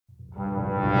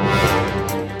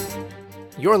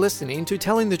You're listening to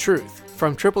Telling the Truth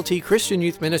from Triple T Christian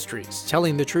Youth Ministries,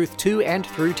 telling the truth to and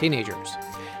through teenagers.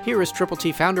 Here is Triple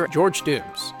T founder George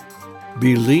Dooms.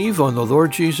 Believe on the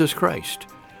Lord Jesus Christ.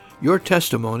 Your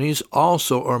testimonies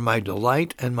also are my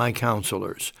delight and my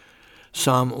counselors.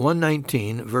 Psalm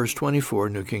 119, verse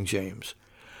 24, New King James.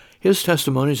 His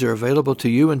testimonies are available to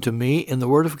you and to me in the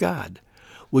Word of God.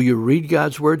 Will you read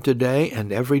God's Word today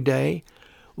and every day?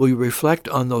 Will you reflect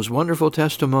on those wonderful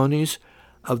testimonies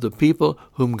of the people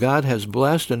whom God has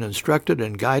blessed and instructed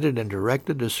and guided and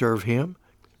directed to serve Him?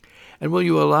 And will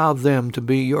you allow them to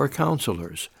be your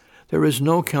counselors? There is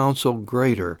no counsel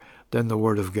greater than the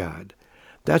Word of God.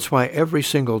 That's why every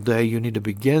single day you need to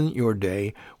begin your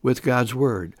day with God's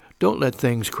Word. Don't let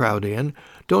things crowd in.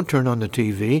 Don't turn on the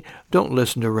TV. Don't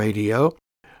listen to radio.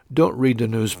 Don't read the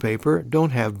newspaper. Don't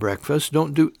have breakfast.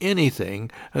 Don't do anything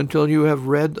until you have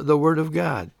read the Word of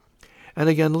God. And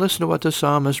again, listen to what the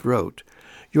psalmist wrote.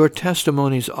 Your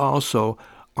testimonies also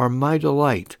are my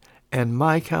delight and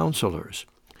my counselors.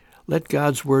 Let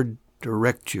God's Word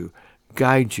direct you,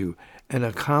 guide you, and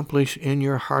accomplish in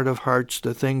your heart of hearts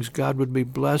the things God would be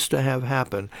blessed to have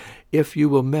happen if you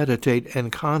will meditate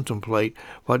and contemplate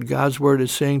what God's Word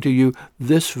is saying to you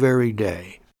this very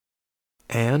day.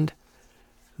 And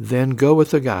then go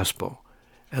with the gospel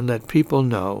and let people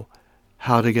know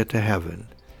how to get to heaven.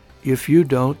 If you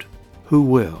don't, who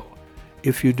will?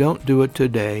 If you don't do it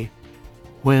today,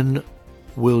 when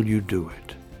will you do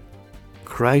it?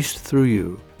 Christ through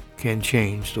you can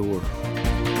change the world.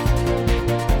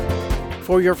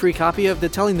 For your free copy of the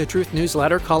Telling the Truth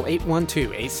newsletter, call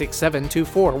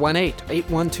 812-867-2418,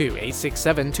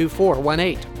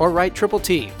 812-867-2418, or write Triple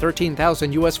T,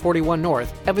 13,000 U.S. 41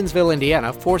 North, Evansville,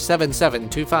 Indiana,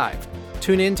 47725.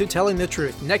 Tune in to Telling the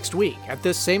Truth next week at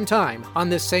this same time on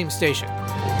this same station.